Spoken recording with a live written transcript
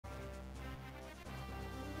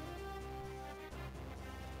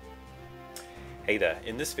Hey there,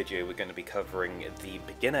 in this video we're going to be covering the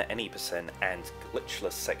beginner any percent and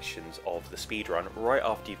glitchless sections of the speedrun right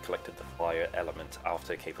after you've collected the fire element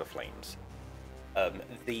after Cave of Flames.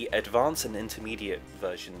 The advanced and intermediate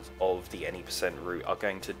versions of the any percent route are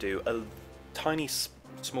going to do a tiny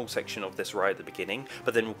small section of this right at the beginning,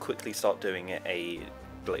 but then we'll quickly start doing a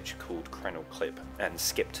glitch called Chronal Clip and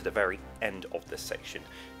skip to the very end of this section.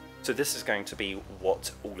 So this is going to be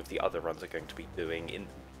what all of the other runs are going to be doing in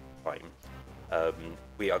time.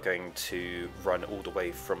 We are going to run all the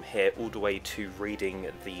way from here, all the way to reading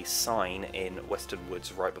the sign in Western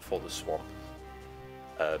Woods right before the swamp.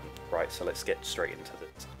 Right, so let's get straight into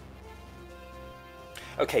this.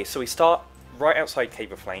 Okay, so we start right outside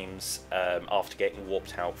Cave of Flames after getting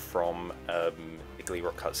warped out from the Glee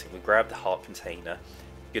Rock cutscene. We grab the heart container.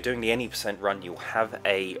 If you're doing the any percent run, you'll have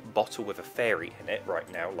a bottle with a fairy in it right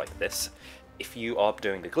now, like this. If you are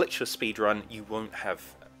doing the glitchless speedrun, you won't have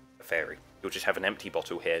a fairy. You'll just have an empty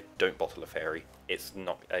bottle here. Don't bottle a fairy. It's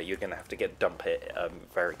not. You're going to have to dump it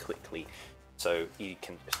very quickly, so you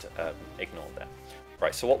can just ignore that.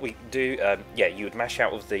 Right. So what we do, yeah, you would mash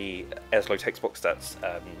out of the Eslo text box that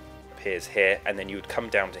appears here, and then you would come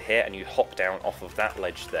down to here, and you'd hop down off of that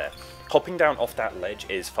ledge there. Hopping down off that ledge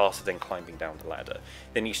is faster than climbing down the ladder.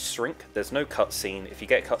 Then you shrink. There's no cutscene. If you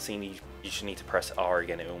get a cutscene, you just need to press R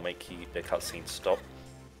again. It will make the cutscene stop.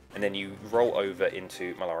 And then you roll over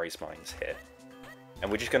into Malari's mines here.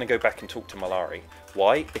 And we're just going to go back and talk to Malari.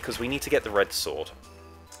 Why? Because we need to get the red sword.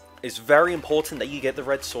 It's very important that you get the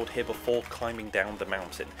red sword here before climbing down the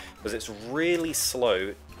mountain, because it's really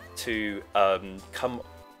slow to go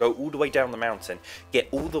all the way down the mountain, get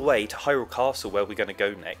all the way to Hyrule Castle where we're going to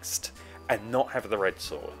go next, and not have the red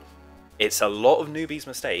sword. It's a lot of newbies'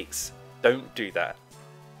 mistakes. Don't do that.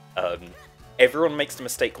 Everyone makes the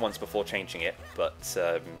mistake once before changing it, but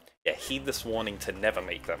yeah, heed this warning to never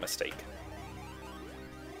make that mistake.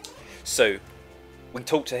 So we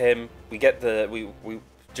talk to him, we get we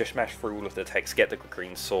just smash through all of the text, get the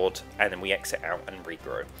green sword, and then we exit out and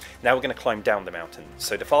regrow. Now we're going to climb down the mountain.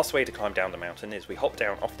 So the fast way to climb down the mountain is we hop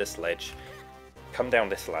down off this ledge, come down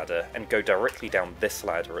this ladder, and go directly down this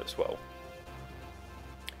ladder as well.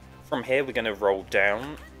 From here we're going to roll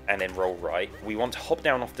down and then roll right. We want to hop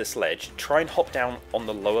down off this ledge. Try and hop down on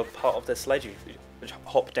the lower part of this ledge. If you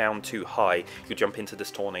hop down too high, you jump into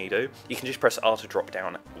this tornado. You can just press R to drop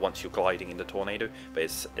down once you're gliding in the tornado, but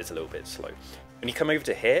it's a little bit slow. When you come over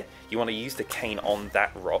to here, you want to use the cane on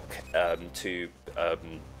that rock to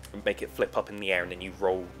make it flip up in the air, and then you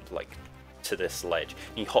roll like to this ledge.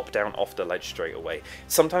 You hop down off the ledge straight away.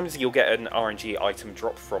 Sometimes you'll get an RNG item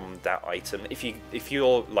drop from that item. If you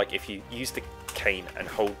use the cane and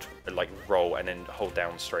hold roll and then hold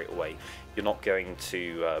down straight away, you're not going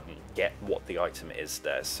to get what the item is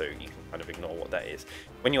there, so you can kind of ignore what that is.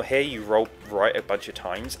 When you're here, you roll right a bunch of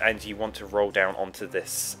times, and you want to roll down onto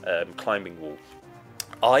this climbing wall.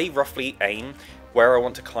 I roughly aim where I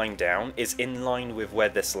want to climb down is in line with where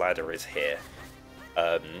this ladder is here.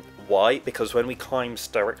 Why? Because when we climb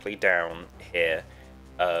directly down here,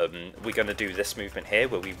 we're going to do this movement here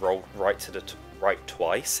where we roll right to the right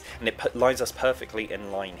twice, and it lines us perfectly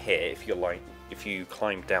in line here if you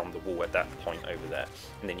climb down the wall at that point over there.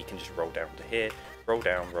 And then you can just roll down to here, roll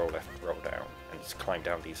down, roll left, roll down, and just climb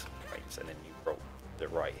down these points, and then you roll the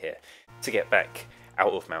right here to get back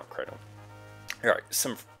out of Mount Chronal. Alright,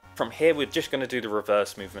 from here we're just going to do the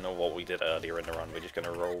reverse movement of what we did earlier in the run. We're just going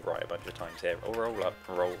to roll right a bunch of times here. Roll up,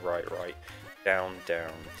 roll right, right, down,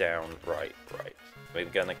 down, down, right, right. We're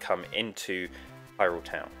going to come into Hyrule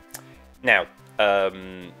Town. Now,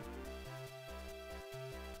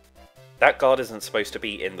 that guard isn't supposed to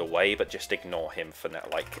be in the way, but just ignore him for now.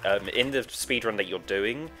 In the speedrun that you're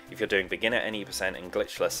doing, if you're doing beginner any percent and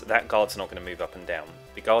glitchless, that guard's not going to move up and down.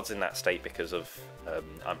 The guard's in that state because of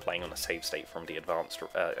I'm playing on a save state from the advanced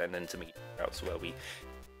and intermediate routes where we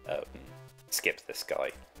skipped this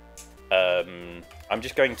guy. I'm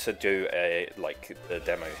just going to do the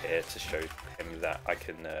demo here to show him that I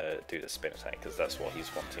can do the spin attack, because that's what he's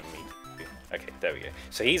wanting me to do. Okay, there we go.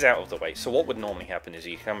 So he's out of the way. So what would normally happen is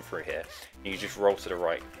you come through here, and you just roll to the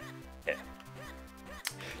right here.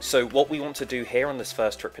 So what we want to do here on this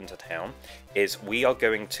first trip into town is we are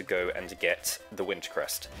going to go and get the Wind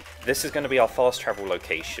Crest. This is going to be our fast travel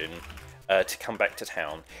location to come back to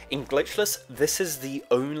town. In glitchless, this is the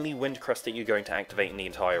only Wind Crest that you're going to activate in the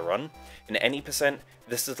entire run. In any percent,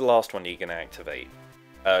 this is the last one you're going to activate.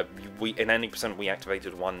 In any percent, we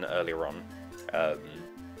activated one earlier on.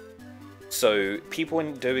 So people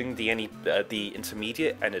in doing the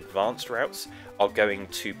intermediate and advanced routes are going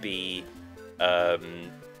to be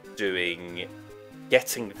doing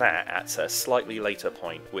getting that at a slightly later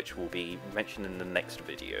point, which will be mentioned in the next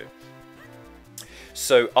video.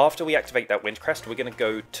 So after we activate that wind crest, we're going to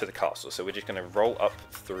go to the castle. So we're just going to roll up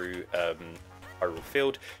through Hyrule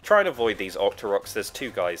Field. Try and avoid these Octoroks. There's two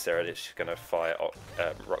guys there that's just going to fire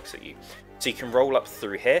rocks at you. So you can roll up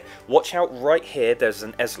through here. Watch out, right here there's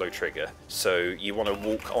an Eslo trigger. So you want to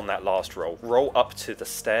walk on that last roll. Roll up to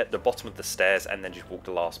the bottom of the stairs, and then just walk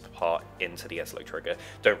the last part into the Eslo trigger.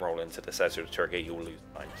 Don't roll into the Eslo trigger, you'll lose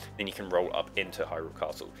time. Then you can roll up into Hyrule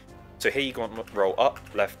Castle. So here you want to roll up,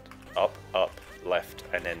 left, up, left,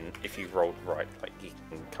 and then if you roll right, like, you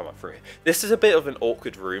can come up through here. This is a bit of an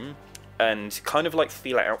awkward room, and kind of like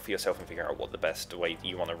feel it out for yourself and figure out what the best way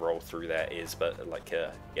you want to roll through there is, but like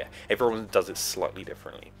yeah, everyone does it slightly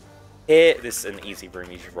differently. Here, this is an easy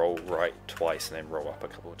room. You just roll right twice and then roll up a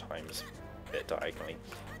couple of times, a bit diagonally.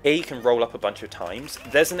 Here you can roll up a bunch of times.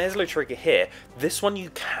 There's an Eslo trigger here. This one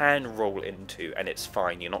you can roll into and it's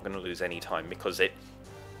fine. You're not going to lose any time because it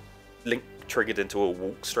triggered into a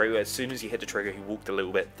walk straight away. As soon as you hit the trigger, he walked a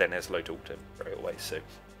little bit, then Eslo talked him straight away. So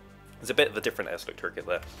there's a bit of a different Eslo trigger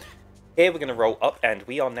there. Here we're going to roll up, and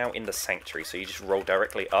we are now in the Sanctuary, so you just roll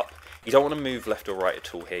directly up. You don't want to move left or right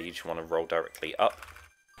at all here, you just want to roll directly up.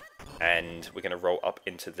 And we're going to roll up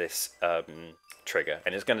into this trigger,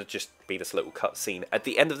 and it's going to just be this little cutscene. At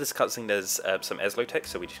the end of this cutscene there's some Eslo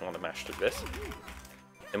text, so we just want to mash through this.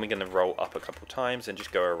 Then we're going to roll up a couple times and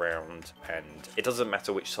just go around, and it doesn't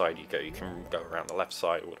matter which side you go. You can go around the left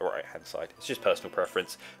side or the right hand side, it's just personal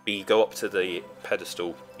preference. But you go up to the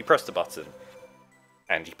pedestal, you press the button,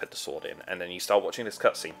 and you put the sword in, and then you start watching this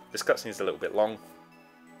cutscene. This cutscene is a little bit long.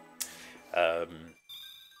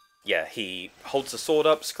 Yeah, he holds the sword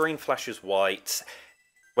up, screen flashes white.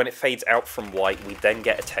 When it fades out from white, we then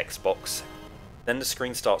get a text box. Then the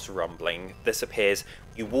screen starts rumbling, this appears,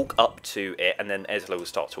 you walk up to it, and then Eslo will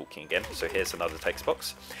start talking again. So here's another text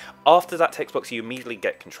box. After that text box, you immediately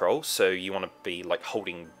get control, so you want to be like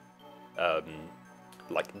holding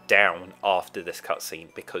like down after this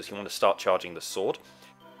cutscene, because you want to start charging the sword.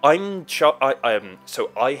 So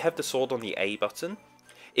I have the sword on the A button.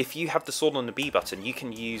 If you have the sword on the B button, you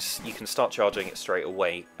can start charging it straight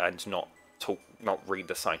away and not read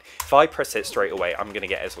the sign. If I press it straight away, I'm going to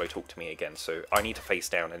get Eslo talk to me again, so I need to face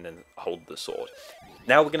down and then hold the sword.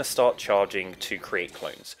 Now we're going to start charging to create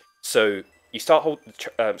clones. So you start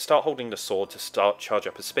holding the sword to start charge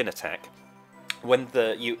up a spin attack. When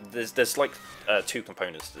there's like two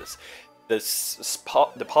components to this.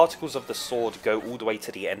 The particles of the sword go all the way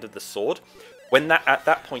to the end of the sword. At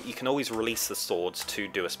that point, you can always release the swords to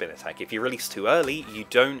do a spin attack. If you release too early, you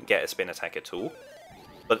don't get a spin attack at all.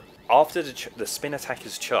 But after the spin attack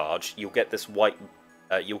is charged, you'll get this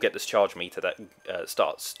charge meter that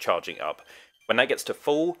starts charging up. When that gets to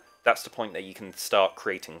full, that's the point that you can start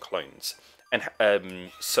creating clones.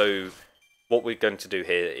 And so what we're going to do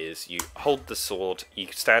here is you hold the sword, you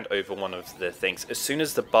stand over one of the things. As soon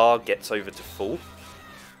as the bar gets over to full,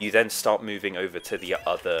 you then start moving over to the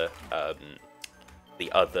other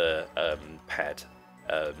pad.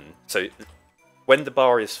 So when the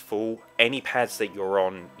bar is full, any pads that you're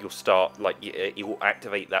on, you'll start, like, you will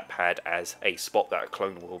activate that pad as a spot that a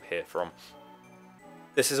clone will appear from.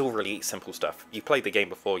 This is all really simple stuff. You played the game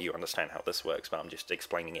before, you understand how this works, but I'm just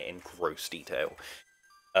explaining it in gross detail.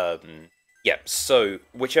 Yeah, so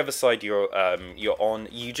whichever side you're on,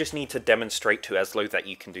 you just need to demonstrate to Eslo that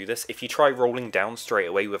you can do this. If you try rolling down straight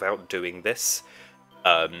away without doing this,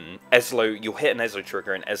 Eslo, you'll hit an Eslo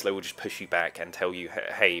trigger and Eslo will just push you back and tell you,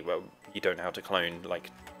 hey, well, you don't know how to clone, like,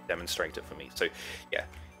 demonstrate it for me. So yeah,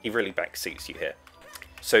 he really backseats you here.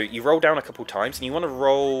 So you roll down a couple times, and you want to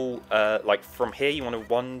roll, like from here, you want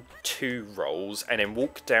to 1, 2 rolls, and then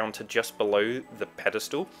walk down to just below the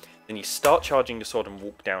pedestal. Then you start charging the sword and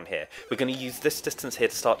walk down here. We're going to use this distance here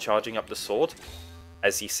to start charging up the sword.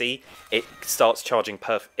 As you see, it starts charging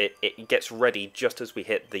it gets ready just as we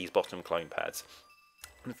hit these bottom clone pads.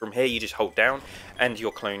 And from here, you just hold down, and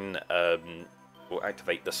your clone will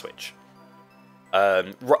activate the switch.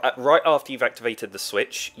 Right after you've activated the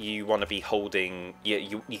switch, you want to be holding.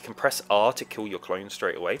 You can press R to kill your clone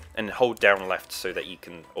straight away, and hold down left so that you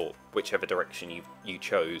can, or whichever direction you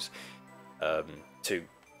chose, to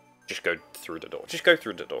just go through the door. Just go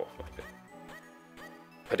through the door.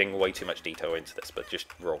 Putting way too much detail into this, but just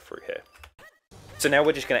roll through here. So now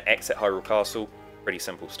we're just going to exit Hyrule Castle. Pretty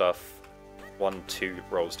simple stuff. 1, 2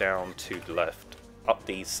 rolls down, to the left, up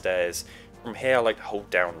these stairs. From here, I like to hold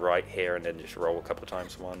down right here and then just roll a couple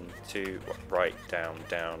times. 1, 2, right, down,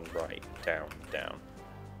 down, right, down, down.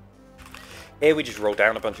 Here we just roll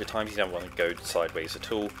down a bunch of times. You don't want to go sideways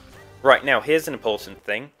at all. Right, now here's an important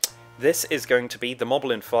thing. this is going to be the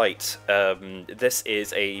Moblin fight. This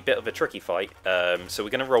is a bit of a tricky fight, so we're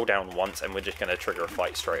going to roll down once and we're just going to trigger a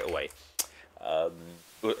fight straight away.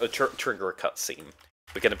 Trigger a cutscene.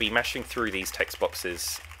 We're going to be mashing through these text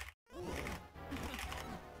boxes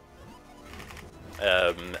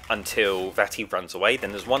until Vati runs away.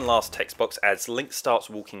 Then there's one last text box as Link starts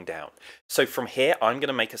walking down. So from here, I'm going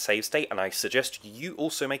to make a save state, and I suggest you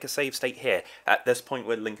also make a save state here at this point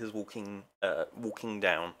where Link is walking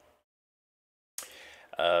down.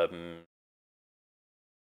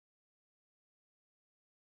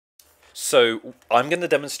 So I'm going to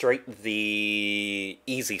demonstrate the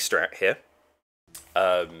easy strat here.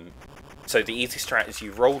 So the easy strat is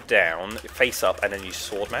you roll down, face up, and then you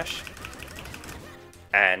sword mash.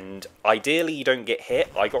 And ideally you don't get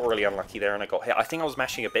hit. I got really unlucky there and I got hit. I think I was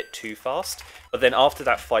mashing a bit too fast. But then after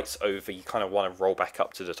that fight's over, you kind of want to roll back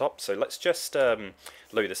up to the top. So let's just load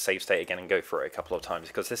the save state again and go for it a couple of times,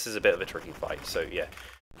 because this is a bit of a tricky fight. So yeah,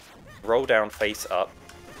 roll down, face up.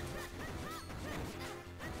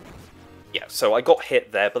 Yeah, so I got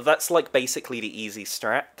hit there, but that's like basically the easy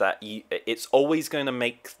strat, that it's always going to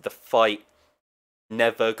make the fight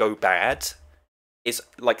never go bad. It's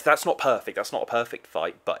like, that's not perfect, that's not a perfect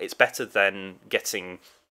fight, but it's better than getting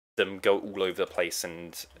them go all over the place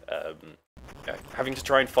and having to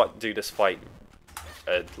try and do this fight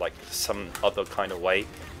like some other kind of way,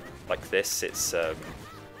 like this. It's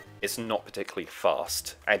not particularly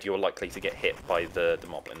fast, and you're likely to get hit by the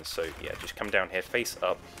moblins. So yeah, just come down here, face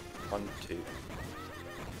up, 1, 2,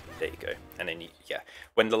 there you go, and then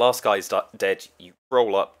when the last guy's dead, you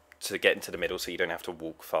roll up to get into the middle, so you don't have to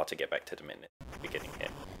walk far to get back to the beginning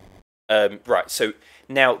here. Right, so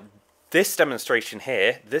now this demonstration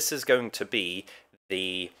here, this is going to be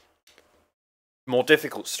the more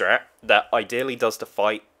difficult strat that ideally does the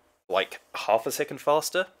fight like half a second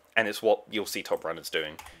faster, and it's what you'll see top runners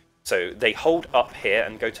doing. So they hold up here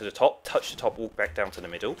and go to the top, touch the top, walk back down to the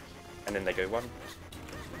middle, and then they go one.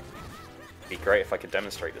 It'd be great if I could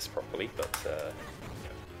demonstrate this properly, but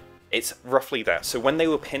it's roughly that. So when they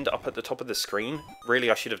were pinned up at the top of the screen, really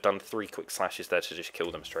I should have done 3 quick slashes there to just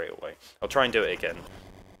kill them straight away. I'll try and do it again.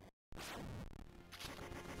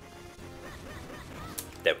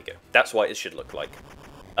 There we go. That's what it should look like.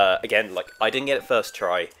 Again, like, I didn't get it first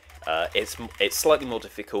try. It's slightly more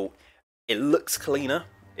difficult. It looks cleaner.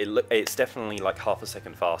 It's definitely like half a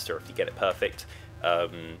second faster if you get it perfect.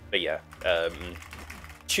 But yeah.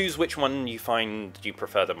 Choose which one you find you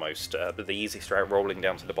prefer the most, the easy strat, rolling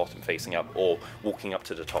down to the bottom facing up, or walking up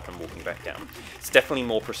to the top and walking back down. It's definitely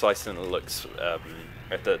more precise than it looks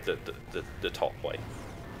at the top way.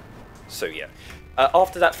 So yeah.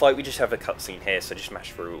 After that fight, we just have a cutscene here, so just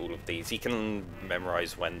mash through all of these. You can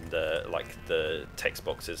memorize when the text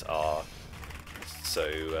boxes are.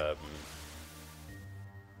 So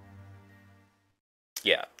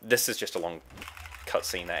yeah, this is just a long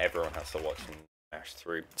cutscene that everyone has to watch and mash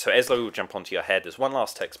through. So Eslo will jump onto your head. There's one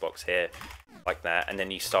last text box here, like that, and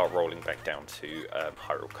then you start rolling back down to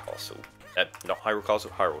Hyrule Castle. Not Hyrule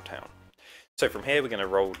Castle, Hyrule Town. So from here we're going to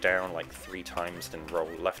roll down like 3 times, then roll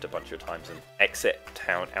left a bunch of times and exit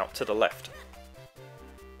town out to the left.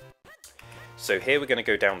 So here we're going to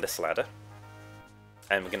go down this ladder,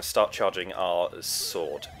 and we're going to start charging our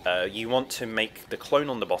sword. You want to make the clone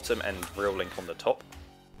on the bottom and real Link on the top,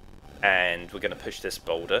 and we're going to push this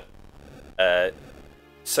boulder.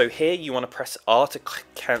 So here you want to press R to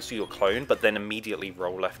cancel your clone, but then immediately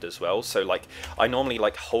roll left as well. So like, I normally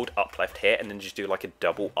like hold up left here and then just do like a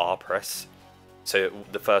double R press. So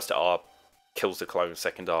the first R kills the clone,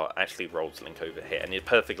 second R actually rolls Link over here, and it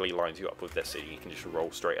perfectly lines you up with this, so you can just roll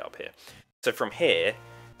straight up here. So from here,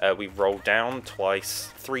 we roll down twice,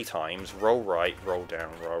 3 times, roll right, roll down,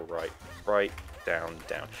 roll right, right, down,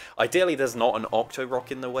 down. Ideally there's not an Octo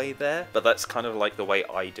Rock in the way there, but that's kind of like the way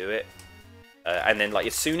I do it. And then like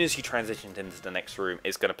as soon as you transition into the next room,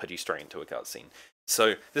 it's going to put you straight into a cutscene.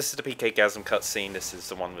 So this is the PK-gasm cutscene. This is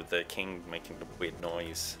the one with the king making the weird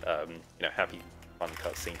noise. You know, happy fun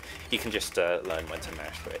cutscene. You can just learn when to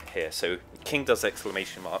mash it here. So king does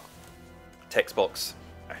exclamation mark, text box,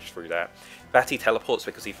 mash through that. Vati teleports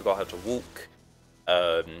because he forgot how to walk.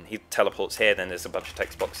 He teleports here. Then there's a bunch of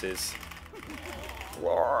text boxes.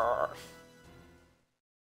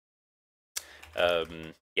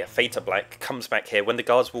 Yeah, fade to black, comes back here. When the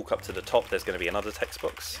guards walk up to the top, there's going to be another text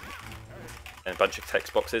box. And a bunch of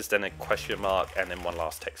text boxes, then a question mark, and then one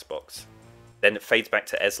last text box. Then it fades back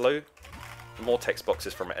to Eslo. More text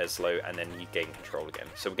boxes from Eslo, and then you gain control again.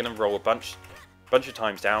 So we're going to roll a bunch of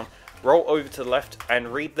times down. Roll over to the left,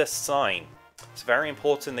 and read this sign. It's very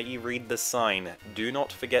important that you read this sign. Do not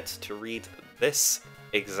forget to read this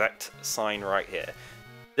exact sign right here.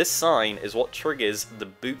 This sign is what triggers the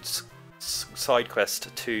boots side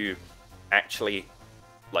quest to actually,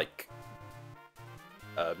 like,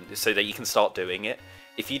 so that you can start doing it.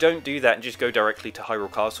 If you don't do that and just go directly to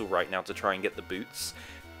Hyrule Castle right now to try and get the boots,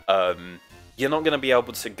 you're not going to be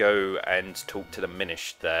able to go and talk to the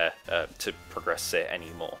Minish there to progress it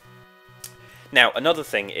anymore. Now, another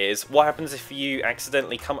thing is, what happens if you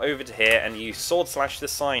accidentally come over to here and you sword slash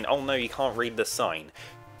this sign? Oh no, you can't read the sign.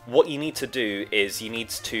 What you need to do is you need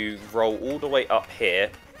to roll all the way up here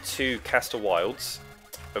to Castle Wilds,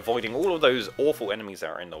 avoiding all of those awful enemies that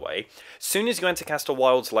are in the way. Soon as you enter Castle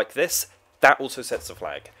Wilds like this, that also sets the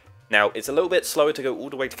flag. Now, it's a little bit slower to go all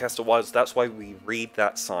the way to Castle Wilds, that's why we read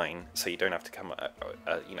that sign, so you don't have to come,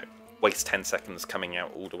 you know, waste 10 seconds coming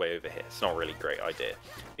out all the way over here. It's not a really great idea.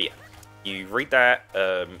 But yeah, you read that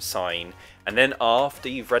sign, and then after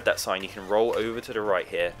you've read that sign, you can roll over to the right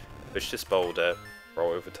here, push this boulder,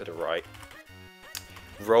 roll over to the right,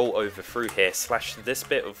 roll over through here, slash this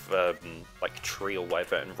bit of like tree or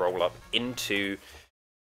whatever, and roll up into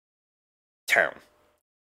town.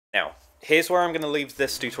 Now, here's where I'm going to leave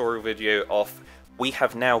this tutorial video off. We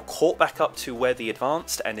have now caught back up to where the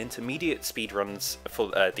advanced and intermediate speedruns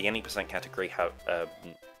for the any % category have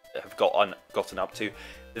gotten up to.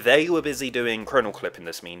 They were busy doing Chrono Clip in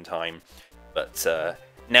this meantime, but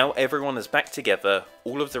now everyone is back together,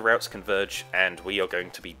 all of the routes converge, and we are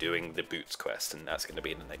going to be doing the Boots quest, and that's going to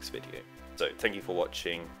be in the next video. So thank you for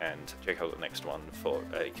watching, and check out the next one for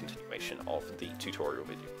a continuation of the tutorial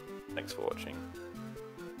video. Thanks for watching.